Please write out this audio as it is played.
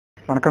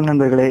வணக்கம்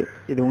நண்பர்களே,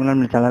 இது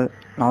உங்கள் சேனல்.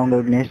 நான் உங்கள்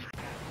விக்னேஷ்.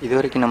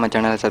 இதுவரைக்கும் நம்ம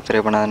சேனலை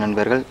சப்ஸ்கிரைப் பண்ணாத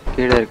நண்பர்கள்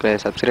கீழே இருக்கிற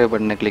சப்ஸ்கிரைப்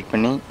பட்டனை கிளிக்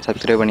பண்ணி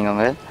சப்ஸ்கிரைப்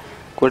பண்ணிக்கோங்க.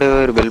 கூடவே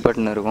ஒரு பெல்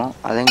பட்டன் இருக்கும்,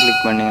 அதையும்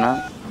கிளிக் பண்ணிங்கன்னா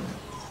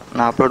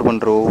நான் அப்லோட்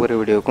பண்ணுற ஒவ்வொரு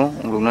வீடியோக்கும்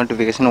உங்களுக்கு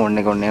நோட்டிஃபிகேஷன்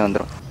ஒன்றே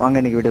வந்துடும். வாங்க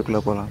இன்றைக்கி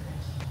வீடியோக்குள்ளே போகலாம்.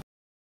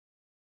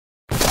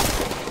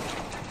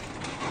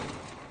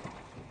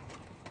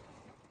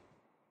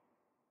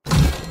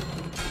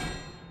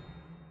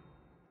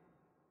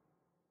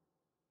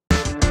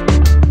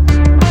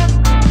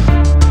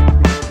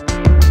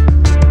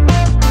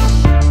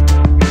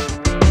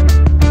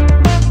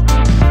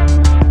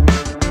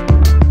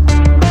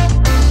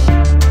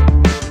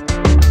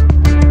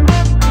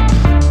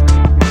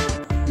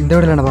 இந்த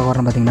வீடியோவில் என்ன பார்க்க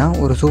போகிறோம் பார்த்தீங்கன்னா,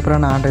 ஒரு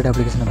சூப்பரான ஆண்ட்ராய்டு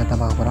அப்ளிகேஷனை பற்றி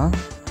தான் பார்க்க போகிறோம்.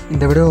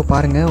 இந்த வீடியோவை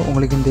பாருங்கள்.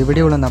 உங்களுக்கு இந்த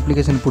வீடியோவில் அந்த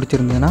அப்ளிகேஷன்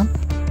பிடிச்சிருந்ததுன்னா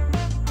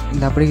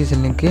இந்த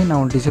அப்ளிகேஷன் லிங்க்கு நான்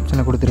உங்களுக்கு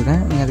டிஸ்கிரிப்ஷனில்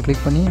கொடுத்துருக்கேன். நீங்கள் அதை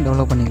கிளிக் பண்ணி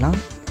டவுன்லோட் பண்ணிக்கலாம்.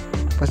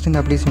 ஃபஸ்ட்டு இந்த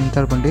அப்ளிகேஷன்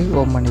இன்ஸ்டால் பண்ணிட்டு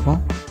ஓப்பன்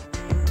பண்ணிப்போம்.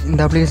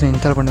 இந்த அப்ளிகேஷன்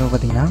இன்ஸ்டால் பண்ணும்போது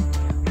பார்த்தீங்கன்னா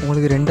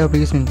உங்களுக்கு 2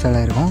 அப்ளிகேஷன் இன்ஸ்டால்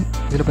ஆகிருக்கும்.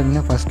 இதில்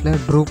பார்த்தீங்கன்னா ஃபஸ்ட்டில்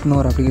ட்ரூப்னு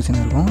ஒரு அப்ளிகேஷன்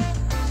இருக்கும்.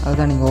 அதை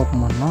தான் நீங்கள்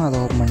ஓப்பன் பண்ணணும். அதை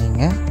ஓப்பன்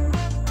பண்ணிங்க.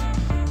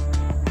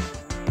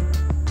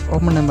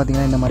 ஓப்பன் பண்ண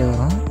பார்த்தீங்கன்னா இந்த மாதிரி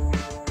வரும்.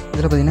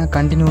 இதில் பார்த்தீங்கன்னா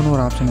கண்டினியூன்னு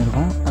ஒரு ஆப்ஷன்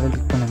இருக்கும். அதை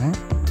கிளிக் பண்ணுங்கள்.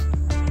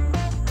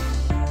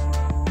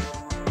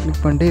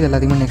 கிளிக் பண்ணிட்டு இது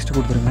எல்லாத்தையுமே நெக்ஸ்ட்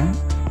கொடுத்துருங்க.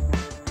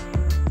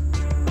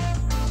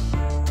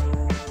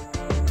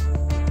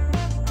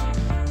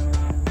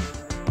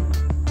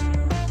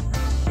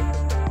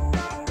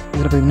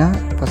 இதில் பார்த்தீங்கன்னா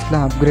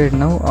ஃபஸ்ட்டில்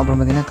அப்கிரேட் நவ், அப்புறம்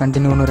பார்த்தீங்கன்னா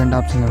கண்டினியூன்னு 2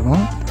 ஆப்ஷன்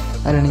இருக்கும்.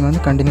 அதில் நீங்கள்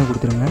வந்து கண்டினியூ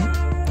கொடுத்துருங்க.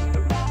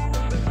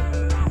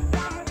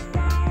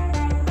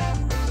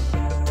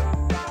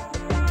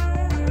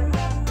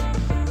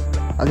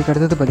 அதுக்கு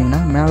அடுத்தது பார்த்தீங்கன்னா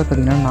மேலே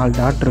பார்த்தீங்கன்னா 4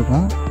 டாட்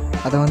இருக்கும்.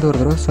 அதை வந்து ஒரு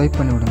தடவை ஸ்வைப்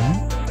பண்ணி விடுங்க.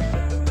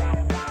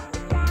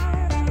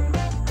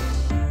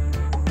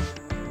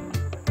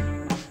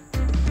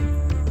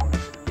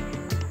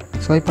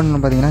 ஸ்வைப்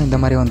பண்ணணும் பார்த்தீங்கன்னா இந்த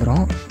மாதிரி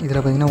வந்துடும். இதில்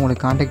பார்த்தீங்கன்னா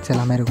உங்களுக்கு கான்டாக்ட்ஸ்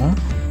எல்லாமே இருக்கும்.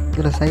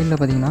 இதில் சைடில்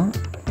பார்த்தீங்கன்னா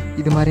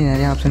இது மாதிரி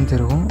நிறைய ஆப்ஷன்ஸ்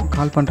இருக்கும்.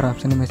 கால் பண்ணுற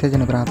ஆப்ஷனு, மெசேஜ்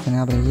அனுப்புகிற ஆப்ஷனு,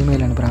 அப்புறம்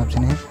இமெயில் அனுப்புகிற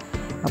ஆப்ஷனு,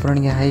 அப்புறம்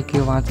நீங்கள் ஹைக்கு,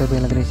 வாட்ஸ்அப்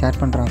எல்லாத்துலேயும்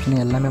ஷேர் பண்ணுற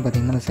ஆப்ஷனு எல்லாமே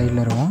பார்த்தீங்கன்னா இந்த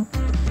சைடில் இருக்கும்.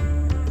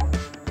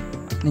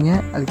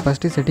 நீங்கள் அதுக்கு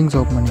ஃபஸ்ட்டு செட்டிங்ஸ்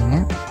ஓப்பன் பண்ணிங்க.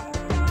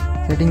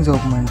 செட்டிங்ஸ்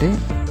ஓப்பன் பண்ணிட்டு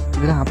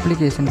இதில்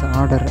அப்ளிகேஷன்ஸ்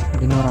ஆர்டர்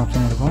அப்படின்னு ஒரு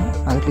ஆப்ஷன் இருக்கும்.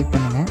 அதை கிளிக்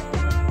பண்ணுங்கள்.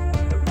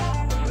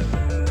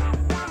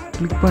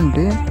 கிளிக்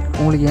பண்ணிட்டு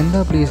உங்களுக்கு எந்த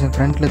அப்ளிகேஷன்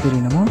ஃப்ரண்ட்டில்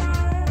தெரியணுமோ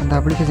அந்த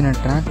அப்ளிகேஷனை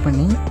ட்ராக்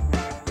பண்ணி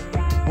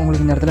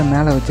உங்களுக்கு இந்த இடத்துல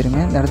மேலே வச்சுருங்க.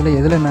 இந்த இடத்துல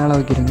எதில் மேலே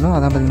வைக்கிறீங்களோ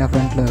அதான் பார்த்திங்கன்னா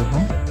ஃப்ரண்ட்டில்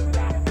இருக்கும்.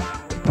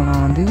 இப்போ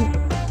நான் வந்து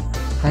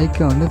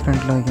ஹைக்கை வந்து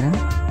ஃப்ரண்ட்டில் வைக்கிறேன்.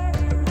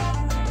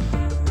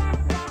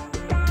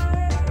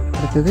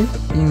 அடுத்தது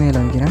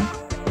இமெயில் வைக்கிறேன்.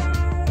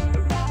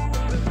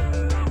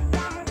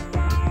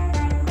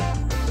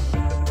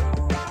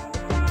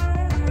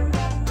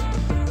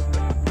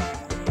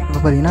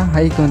 இப்போ பார்த்தீங்கன்னா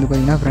ஹைக்கு வந்து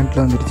பார்த்திங்கன்னா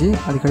ஃப்ரண்ட்டில் வந்துடுச்சு.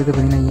 அதுக்கடுத்து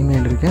பார்த்திங்கன்னா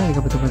இமெயில் இருக்குது.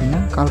 அதுக்கப்புறம்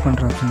பார்த்திங்கன்னா கால்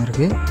பண்ணுற ஆப்ஷன்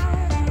இருக்குது.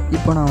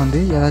 இப்போ நான் வந்து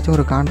ஏதாச்சும்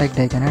ஒரு கான்டாக்ட்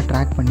ஐக்கானை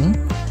ட்ராக் பண்ணி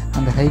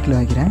அந்த ஹைக்கில்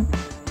வைக்கிறேன்.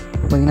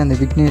 இப்போ பார்த்திங்கன்னா அந்த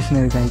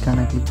விக்னேஷ்னு இருக்க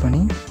ஐக்கானை கிளிக்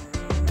பண்ணி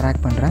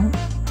ட்ராக் பண்ணுறேன்.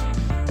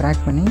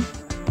 ட்ராக் பண்ணி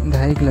இந்த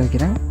ஹைக்கில்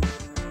வைக்கிறேன்.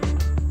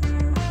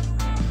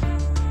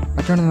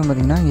 வச்சோன்னு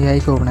பார்த்திங்கன்னா இங்கே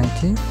ஹைக்கு ஓப்பன்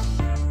ஆகிடுச்சு.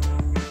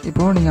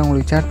 இப்போது நீங்கள்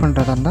அவங்களுக்கு சேட்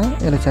பண்ணுறதா இருந்தால்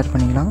இதில் சேட்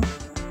பண்ணிக்கலாம்.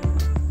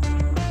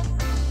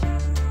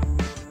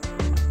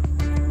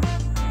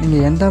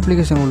 நீங்கள் எந்த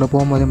அப்ளிகேஷன் உள்ளே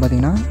போகும்போதும்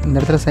பார்த்தீங்கன்னா இந்த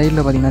இடத்துல சைடில்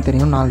பார்த்தீங்கன்னா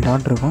தெரியும் 4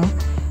 டாட் இருக்கும்.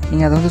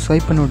 நீங்கள் அதை வந்து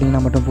ஸ்வைப் பண்ணி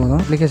விட்டிங்கன்னா மட்டும்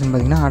போதும். அப்ளிகேஷன்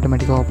பார்த்தீங்கன்னா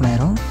ஆட்டோமேட்டிக்காக ஓப்பன்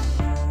ஆயிரும்.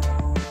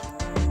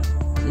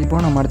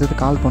 இப்போது நம்ம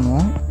அடுத்தது கால்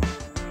பண்ணுவோம்.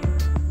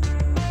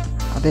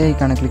 அதே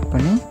ஐக்கானை கிளிக்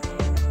பண்ணி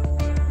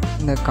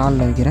இந்த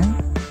காலில் வைக்கிறேன்.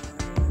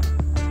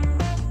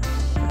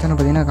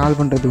 பார்த்தீங்கன்னா கால்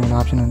பண்ணுறதுக்கு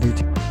உள்ள ஆப்ஷன்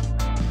வந்துருச்சு.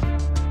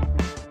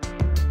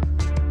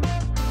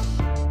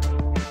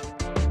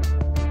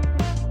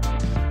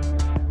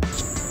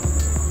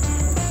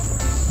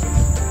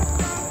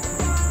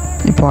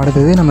 இப்போ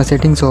அடுத்தது நம்ம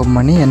செட்டிங்ஸ் ஓப்பன்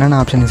பண்ணி என்னென்ன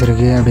ஆப்ஷன்ஸ்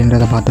இருக்குது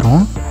அப்படின்றத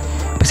பார்த்துருவோம்.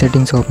 இப்போ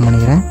செட்டிங்ஸ் ஓப்பன்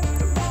பண்ணிக்கிறேன்.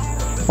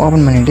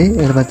 ஓப்பன் பண்ணிவிட்டு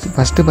இதில்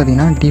ஃபஸ்ட்டு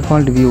பார்த்தீங்கன்னா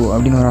டிஃபால்ட் வியூ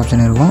அப்படின்னு ஒரு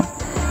ஆப்ஷன் இருக்கும்.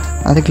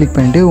 அதை கிளிக்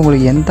பண்ணிவிட்டு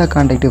உங்களுக்கு எந்த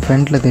கான்டாக்ட்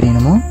ஃப்ரண்ட்டில்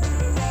தெரியணுமோ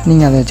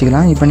நீங்கள் அதை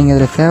வச்சுக்கலாம். இப்போ நீங்கள்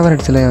அதில்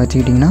ஃபேவரட்ஸில்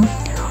வச்சுக்கிட்டிங்கன்னா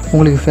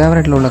உங்களுக்கு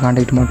ஃபேவரட்டில் உள்ள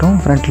கான்டாக்ட் மட்டும்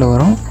ஃப்ரண்ட்டில்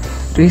வரும்.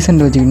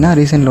 ரீசெண்ட் வச்சுக்கிட்டிங்கன்னா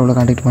ரீசெண்டில் உள்ள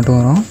கான்டாக்ட் மட்டும்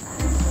வரும்.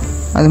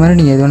 அது மாதிரி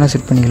நீங்கள் எது வேணால்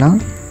செட் பண்ணிக்கலாம்.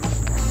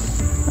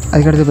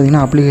 அதுக்கடுத்து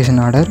பார்த்திங்கன்னா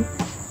அப்ளிகேஷன் ஆர்டர்.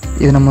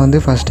 இது நம்ம வந்து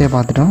ஃபஸ்ட்டே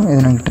பார்த்துட்டோம். இதை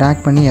நீங்கள் ட்ராக்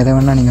பண்ணி எதை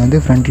வேணால் நீங்கள் வந்து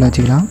ஃப்ரண்ட்டில்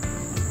வச்சுக்கலாம்.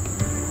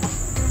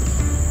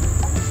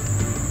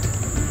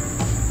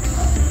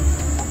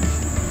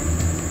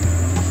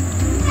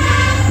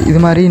 இது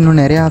மாதிரி இன்னும்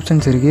நிறைய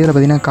ஆப்ஷன்ஸ் இருக்குது. இதில்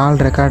பார்த்திங்கன்னா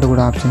கால் ரெக்கார்டு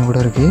கூட ஆப்ஷன் கூட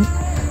இருக்குது.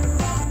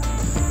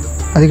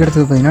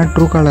 அதுக்கடுத்தது பார்த்திங்கன்னா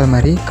ட்ரூ காலர்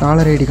மாதிரி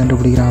காலர் ஐடி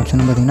கண்டுபிடிக்கிற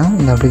ஆப்ஷன் பார்த்திங்கன்னா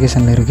இந்த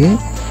அப்ளிகேஷனில் இருக்குது.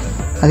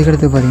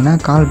 அதுக்கடுத்து பார்த்திங்கன்னா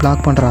கால்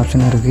பிளாக் பண்ணுற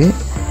ஆப்ஷன் இருக்குது.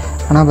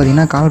 ஆனால்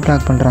பார்த்திங்கன்னா கால்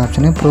பிளாக் பண்ணுற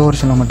ஆப்ஷனு ப்ரோ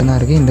வெர்ஷனில் மட்டும்தான்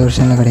இருக்குது, இந்த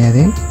வெர்ஷனில்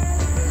கிடையாது.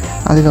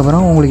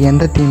 அதுக்கப்புறம் உங்களுக்கு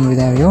எந்த தீம்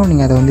தேவையோ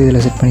நீங்கள் அதை வந்து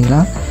இதில் செட்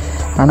பண்ணிக்கலாம்.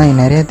 ஆனால்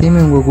நிறைய தீம்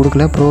உங்களுக்கு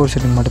கொடுக்கல, ப்ரோ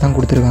வெர்ஷனுக்கு மட்டும் தான்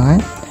கொடுத்துருக்காங்க.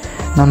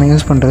 நம்ம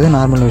யூஸ் பண்ணுறது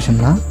நார்மல்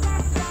வெர்ஷன் தான்.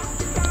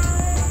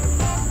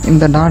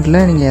 இந்த டாட்டில்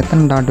நீங்கள்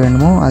எத்தனை டாட்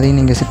வேணுமோ அதையும்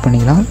நீங்கள் செட்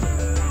பண்ணிக்கலாம்.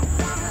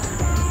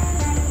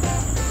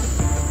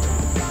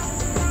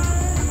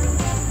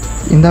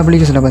 இந்த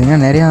அப்ளிகேஷனில்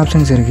பார்த்திங்கன்னா நிறைய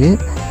ஆப்ஷன்ஸ் இருக்குது.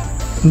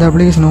 இந்த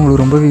அப்ளிகேஷன்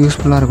உங்களுக்கு ரொம்பவே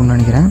யூஸ்ஃபுல்லாக இருக்கும்னு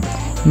நினைக்கிறேன்.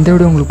 இந்த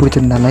வீடியோ உங்களுக்கு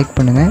பிடிச்சிருந்தா லைக்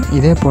பண்ணுங்கள்.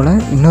 இதே போல்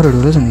இன்னொரு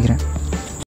வீடியோவில் சந்திக்கிறேன்.